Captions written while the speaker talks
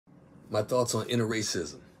My thoughts on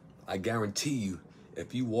interracism. I guarantee you,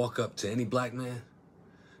 if you walk up to any black man,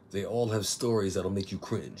 they all have stories that'll make you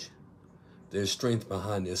cringe. There's strength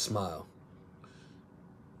behind their smile.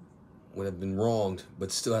 When I've been wronged,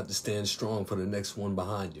 but still have to stand strong for the next one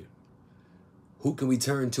behind you. Who can we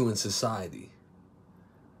turn to in society?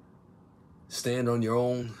 Stand on your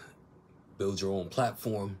own, build your own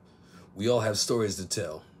platform. We all have stories to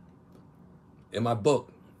tell. In my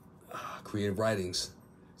book, Creative Writings,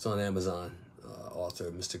 it's on Amazon,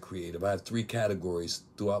 author Mr Kreative. I have 3 categories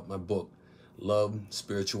throughout my book: love,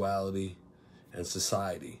 spirituality, and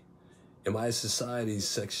society. In my society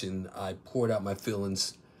section, I poured out my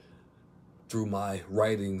feelings through my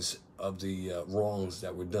writings of the wrongs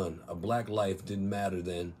that were done. A black life didn't matter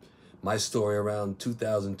then. My story around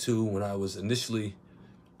 2002, when I was initially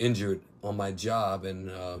injured on my job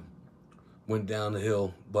and went down the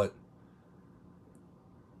hill, but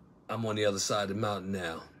I'm on the other side of the mountain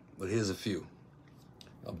now. But here's a few.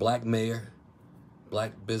 A black mayor,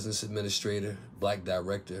 black business administrator, black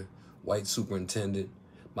director, white superintendent.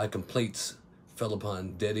 My complaints fell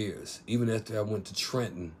upon dead ears. Even after I went to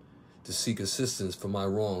Trenton to seek assistance for my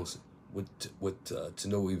wrongs to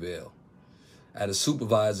no avail. I had a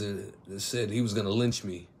supervisor that said he was going to lynch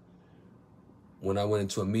me when I went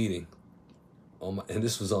into a meeting, and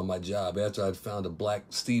this was on my job, after I'd found a black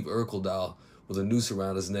Steve Urkel doll with a noose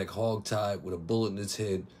around his neck, hog-tied with a bullet in his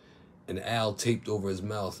head, and an owl taped over his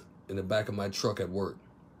mouth in the back of my truck at work.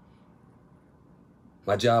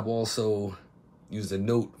 My job also used a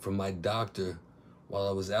note from my doctor while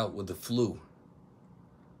I was out with the flu.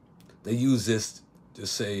 They used this to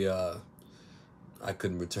say I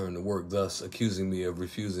couldn't return to work, thus accusing me of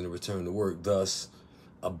refusing to return to work, thus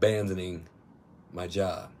abandoning my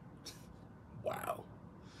job. Wow.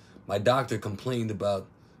 My doctor complained about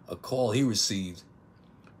a call he received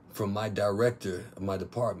from my director of my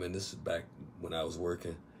department. This is back when I was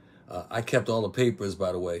working. I kept all the papers,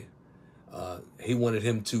 by the way. He wanted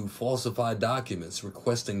him to falsify documents,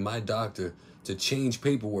 requesting my doctor to change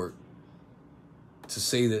paperwork to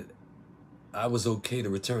say that I was okay to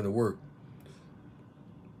return to work.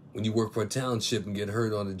 When you work for a township and get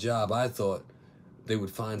hurt on the job, I thought they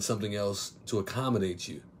would find something else to accommodate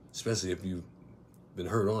you, especially if you've been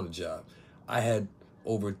hurt on the job. I had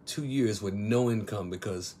over 2 years with no income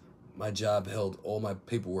because my job held all my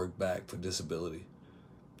paperwork back for disability.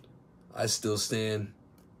 I still stand,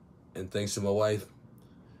 and thanks to my wife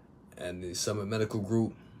and the Summit Medical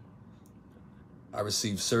Group, I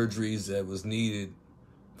received surgeries that was needed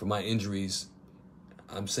for my injuries.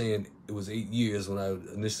 I'm saying it was 8 years when I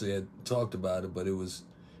initially had talked about it, but it was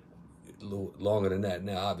a little longer than that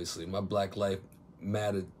now, obviously. My black life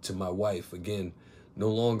mattered to my wife. Again, no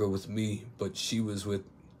longer with me, but she was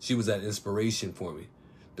that inspiration for me.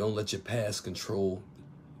 Don't let your past control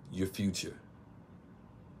your future.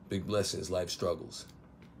 Big blessings, life struggles.